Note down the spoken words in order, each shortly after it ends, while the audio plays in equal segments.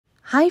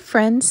Hi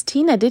friends,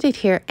 Tina did it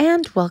here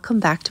and welcome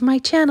back to my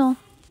channel.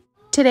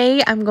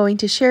 Today I'm going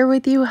to share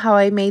with you how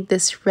I made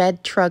this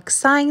red truck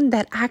sign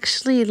that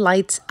actually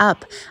lights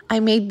up.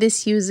 I made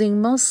this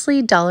using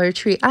mostly Dollar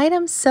Tree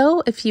items,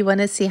 so if you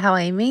want to see how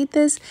I made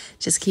this,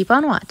 just keep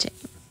on watching.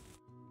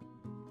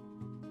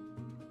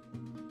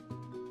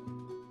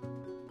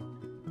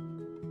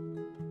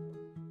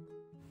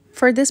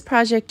 For this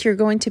project, you're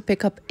going to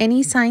pick up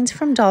any signs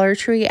from Dollar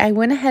Tree. I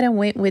went ahead and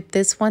went with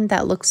this one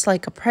that looks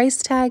like a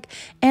price tag.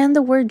 And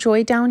the word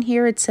joy down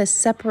here, it says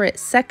separate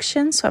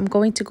section. So I'm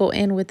going to go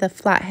in with a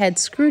flathead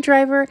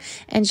screwdriver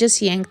and just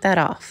yank that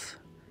off.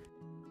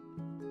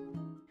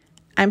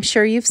 I'm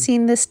sure you've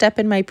seen this step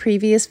in my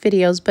previous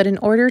videos, but in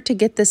order to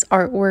get this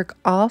artwork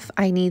off,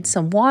 I need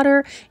some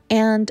water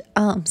and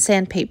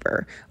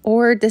sandpaper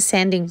or the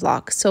sanding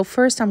block. So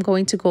first I'm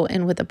going to go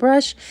in with a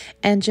brush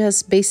and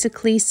just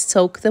basically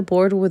soak the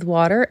board with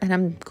water, and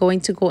I'm going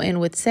to go in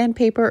with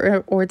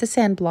sandpaper or the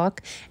sand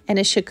block, and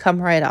it should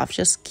come right off.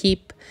 Just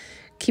keep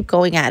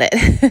going at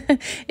it.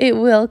 It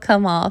will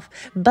come off,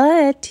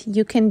 but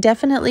you can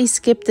definitely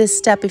skip this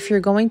step if you're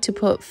going to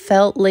put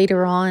felt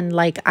later on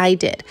like I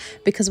did,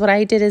 because what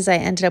I did is I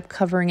ended up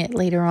covering it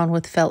later on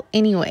with felt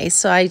anyway.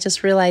 So I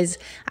just realized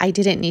I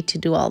didn't need to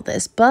do all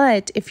this.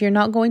 But if you're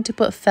not going to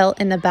put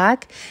felt in the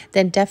back,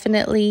 then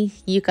definitely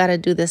you got to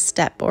do this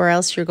step, or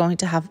else you're going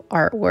to have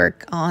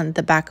artwork on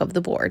the back of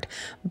the board.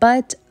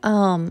 But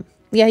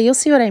yeah, you'll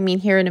see what I mean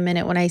here in a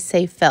minute when I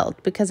say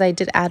felt, because I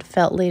did add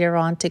felt later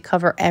on to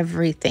cover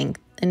everything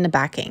in the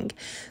backing.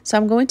 So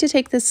I'm going to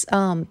take this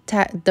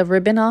the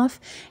ribbon off,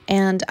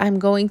 and I'm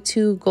going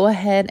to go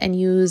ahead and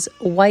use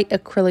white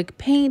acrylic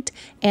paint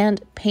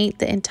and paint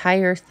the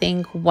entire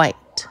thing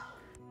white.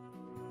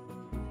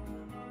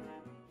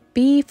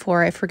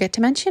 Before I forget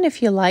to mention,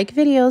 if you like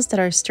videos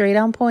that are straight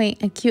on point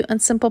and cute and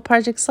simple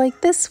projects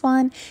like this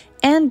one,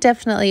 and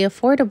definitely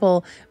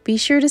affordable, be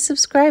sure to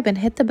subscribe and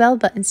hit the bell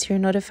button so you're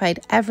notified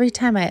every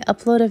time I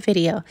upload a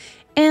video.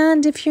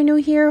 And if you're new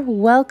here,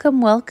 welcome,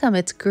 welcome.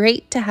 It's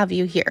great to have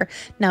you here.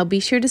 Now be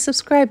sure to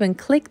subscribe and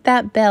click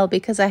that bell,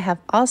 because I have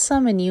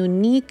awesome and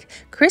unique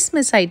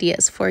Christmas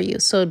ideas for you.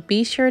 So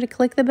be sure to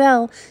click the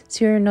bell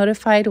so you're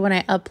notified when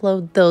I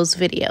upload those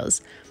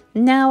videos.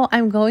 Now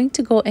I'm going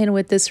to go in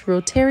with this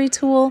rotary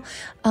tool.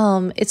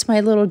 It's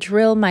my little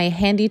drill, my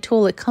handy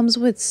tool. It comes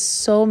with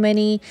so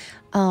many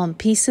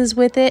pieces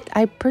with it.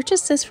 I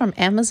purchased this from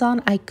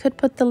Amazon. I could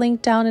put the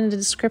link down in the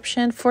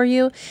description for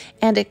you,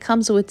 and it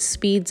comes with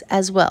speeds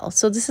as well.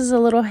 So this is a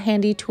little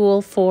handy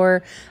tool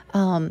for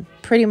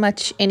pretty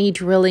much any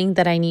drilling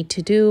that I need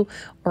to do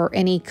or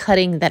any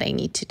cutting that I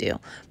need to do.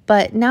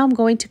 But now I'm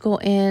going to go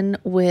in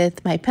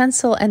with my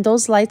pencil, and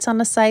those lights on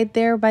the side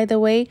there, by the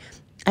way,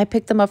 I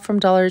picked them up from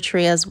Dollar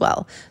Tree as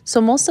well.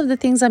 So most of the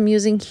things I'm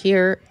using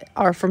here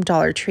are from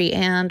Dollar Tree,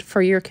 and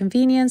for your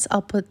convenience,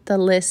 I'll put the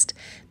list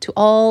to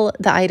all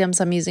the items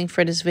I'm using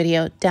for this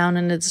video down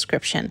in the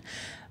description.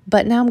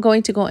 But now I'm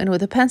going to go in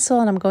with a pencil,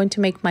 and I'm going to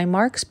make my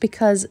marks,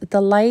 because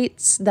the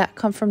lights that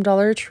come from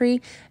Dollar Tree,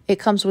 it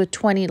comes with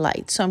 20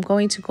 lights. So I'm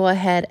going to go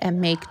ahead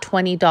and make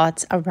 20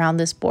 dots around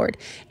this board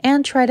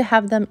and try to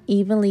have them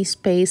evenly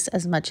spaced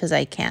as much as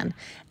I can.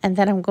 And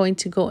then I'm going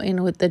to go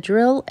in with the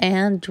drill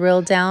and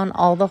drill down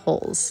all the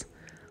holes.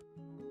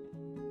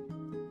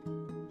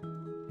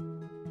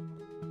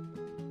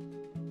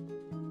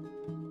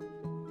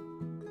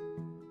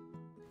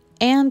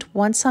 And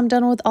once I'm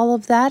done with all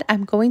of that,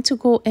 I'm going to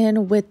go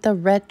in with the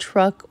red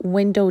truck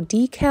window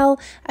decal.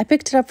 I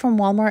picked it up from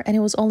Walmart and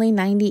it was only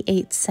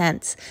 98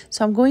 cents.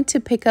 So I'm going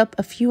to pick up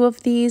a few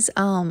of these.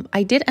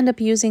 I did end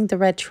up using the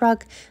red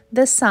truck,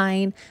 the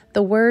sign,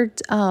 the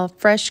word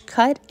fresh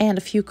cut, and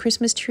a few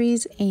Christmas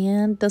trees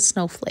and the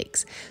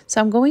snowflakes.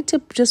 So I'm going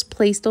to just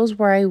place those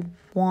where I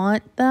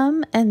want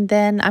them, and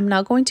then I'm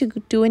not going to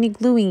do any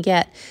gluing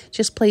yet.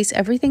 Just place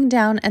everything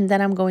down, and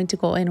then I'm going to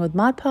go in with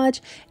Mod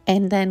Podge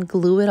and then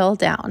glue it all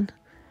down.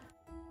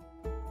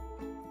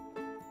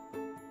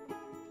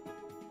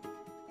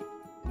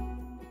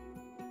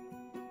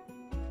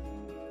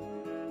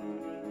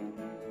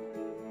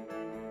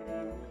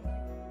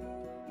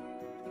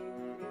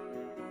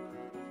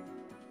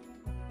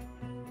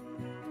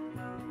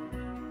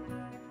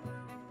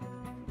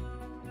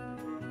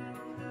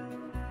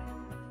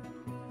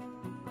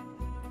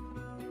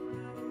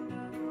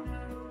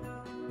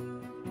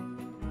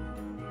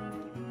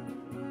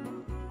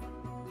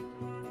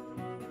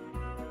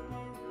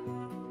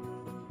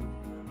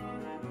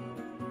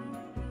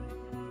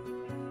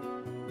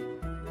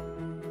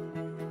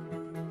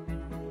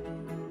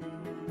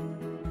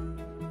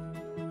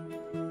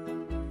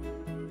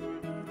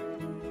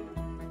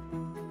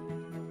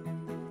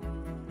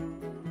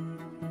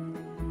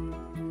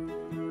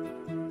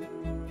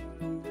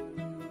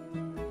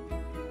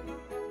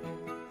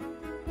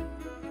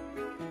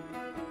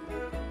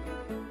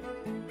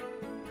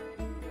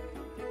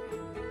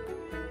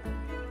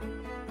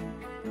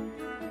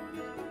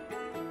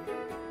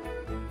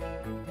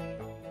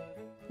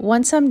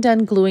 Once I'm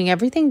done gluing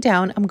everything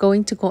down, I'm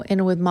going to go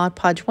in with Mod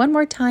Podge one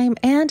more time,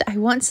 and I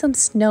want some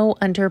snow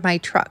under my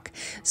truck.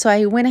 So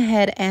I went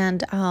ahead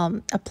and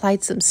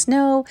applied some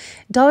snow.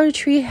 Dollar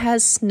Tree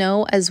has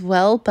snow as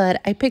well,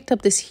 but I picked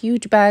up this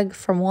huge bag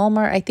from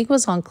Walmart. I think it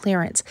was on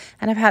clearance,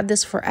 and I've had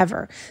this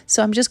forever.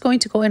 So I'm just going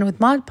to go in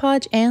with Mod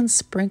Podge and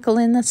sprinkle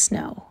in the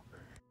snow.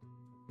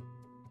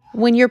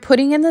 When you're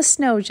putting in the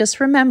snow, just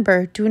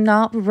remember, do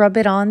not rub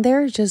it on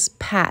there, just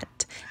pat.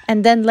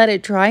 And then let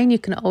it dry, and you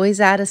can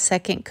always add a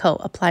second coat.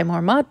 Apply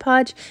more Mod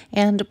Podge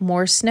and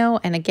more snow,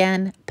 and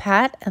again,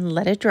 pat and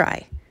let it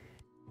dry.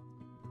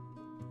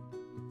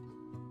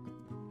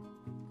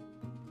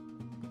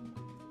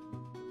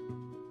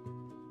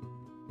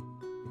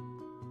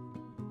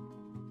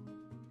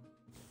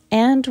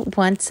 And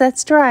once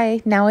that's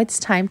dry, now it's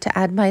time to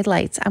add my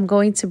lights. I'm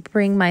going to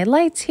bring my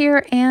lights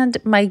here and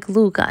my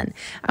glue gun.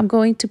 I'm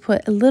going to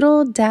put a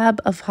little dab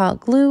of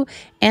hot glue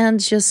and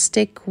just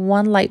stick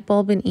one light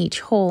bulb in each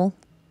hole.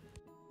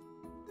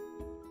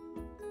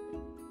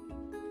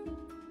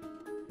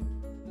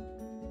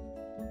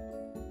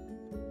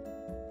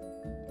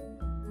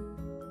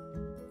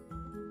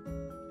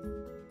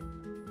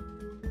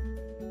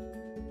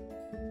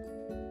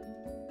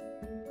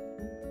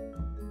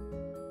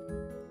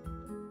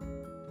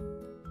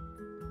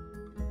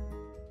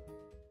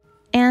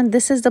 And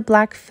this is the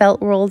black felt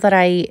roll that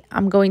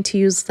I'm going to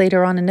use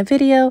later on in the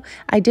video.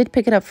 I did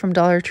pick it up from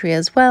Dollar Tree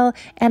as well.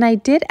 And I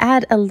did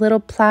add a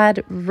little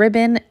plaid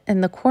ribbon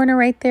in the corner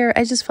right there.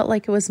 I just felt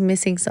like it was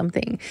missing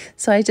something.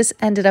 So I just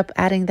ended up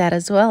adding that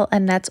as well.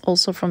 And that's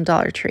also from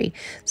Dollar Tree.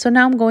 So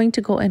now I'm going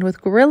to go in with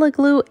Gorilla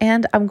Glue,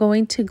 and I'm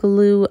going to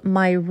glue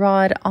my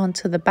rod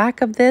onto the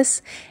back of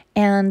this.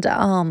 And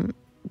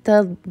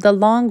the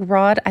long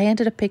rod, I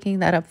ended up picking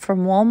that up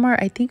from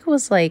Walmart. I think it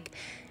was like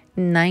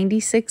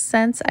 96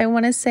 cents, I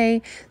want to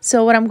say.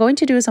 So what I'm going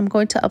to do is I'm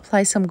going to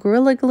apply some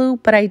Gorilla Glue,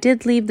 but I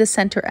did leave the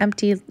center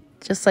empty,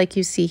 just like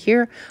you see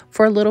here,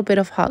 for a little bit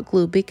of hot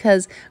glue,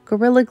 because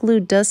Gorilla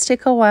Glue does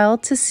take a while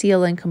to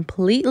seal and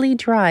completely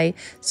dry.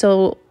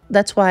 So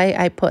that's why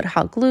I put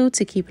hot glue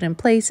to keep it in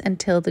place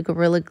until the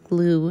Gorilla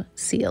Glue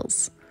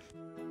seals.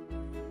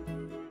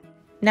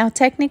 Now,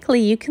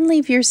 technically, you can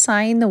leave your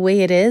sign the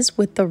way it is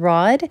with the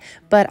rod,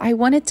 but I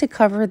wanted to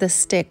cover the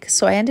stick.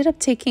 So I ended up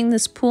taking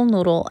this pool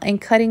noodle and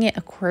cutting it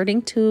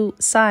according to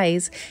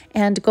size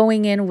and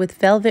going in with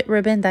velvet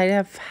ribbon that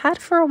I've had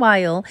for a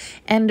while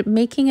and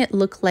making it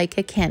look like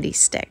a candy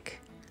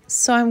stick.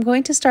 So I'm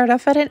going to start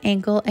off at an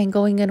angle, and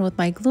going in with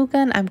my glue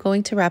gun, I'm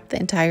going to wrap the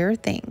entire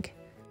thing.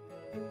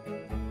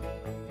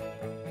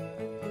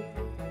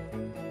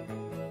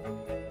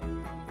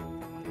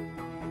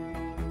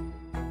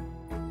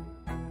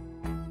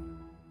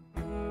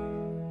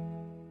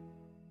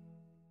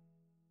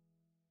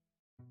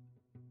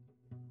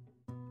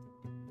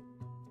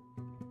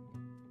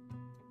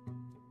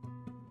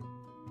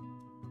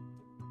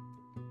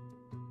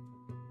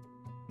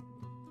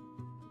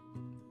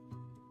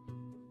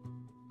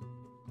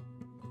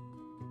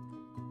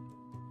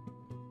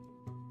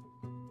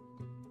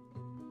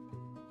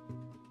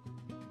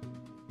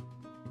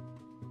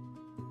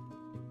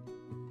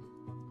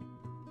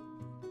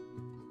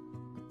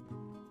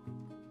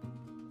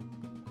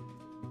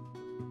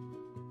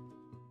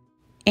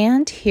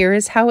 And here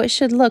is how it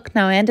should look.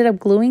 Now I ended up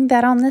gluing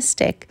that on the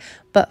stick,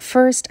 but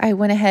first I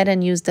went ahead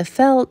and used the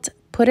felt,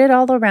 put it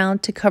all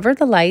around to cover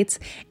the lights,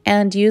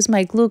 and use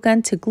my glue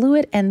gun to glue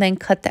it and then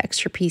cut the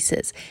extra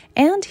pieces.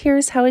 And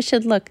here's how it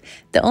should look.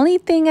 The only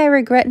thing I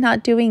regret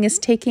not doing is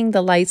taking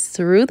the lights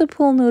through the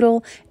pool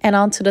noodle and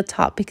onto the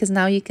top, because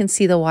now you can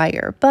see the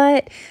wire.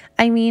 But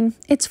I mean,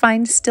 it's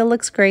fine, still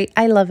looks great.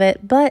 I love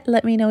it, but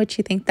let me know what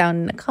you think down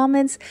in the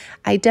comments.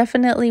 I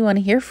definitely want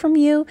to hear from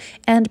you.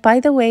 And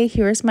by the way,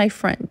 here's my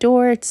front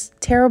door. It's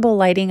terrible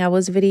lighting. I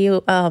was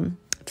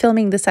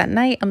filming this at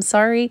night. I'm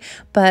sorry,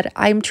 but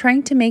I'm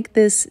trying to make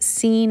this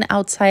scene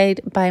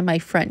outside by my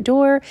front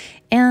door.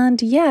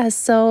 And yeah,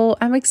 so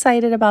I'm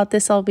excited about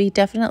this. I'll be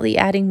definitely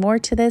adding more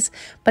to this.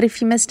 But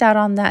if you missed out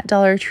on that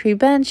Dollar Tree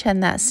bench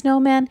and that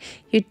snowman,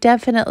 you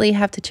definitely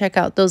have to check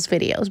out those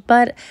videos.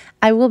 But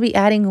I will be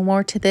adding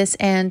more to this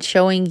and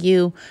showing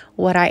you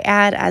what I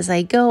add as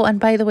I go. And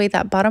by the way,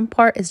 that bottom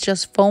part is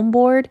just foam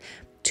board,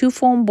 2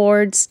 foam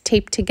boards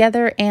taped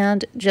together,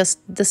 and just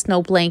the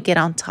snow blanket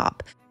on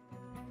top.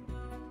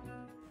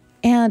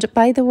 And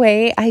by the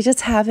way, I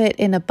just have it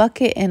in a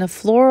bucket in a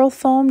floral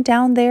foam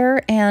down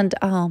there, and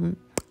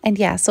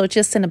yeah, so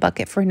just in a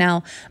bucket for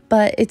now,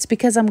 but it's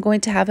because I'm going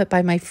to have it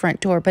by my front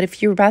door. But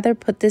if you'd rather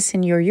put this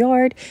in your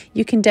yard,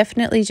 you can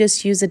definitely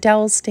just use a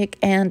dowel stick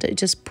and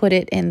just put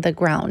it in the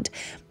ground.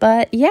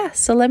 But yeah,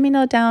 so let me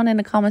know down in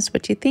the comments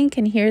what you think,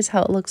 and here's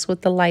how it looks with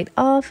the light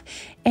off.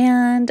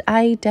 And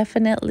I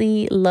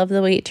definitely love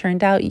the way it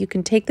turned out. You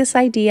can take this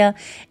idea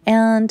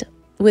and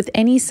with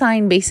any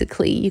sign,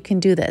 basically, you can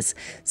do this.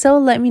 So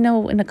let me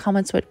know in the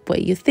comments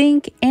what you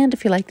think. And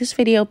if you like this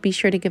video, be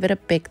sure to give it a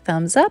big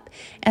thumbs up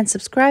and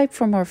subscribe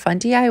for more fun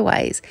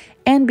DIYs.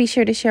 And be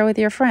sure to share with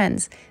your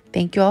friends.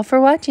 Thank you all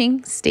for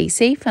watching. Stay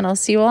safe, and I'll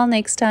see you all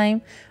next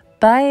time.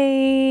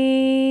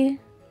 Bye.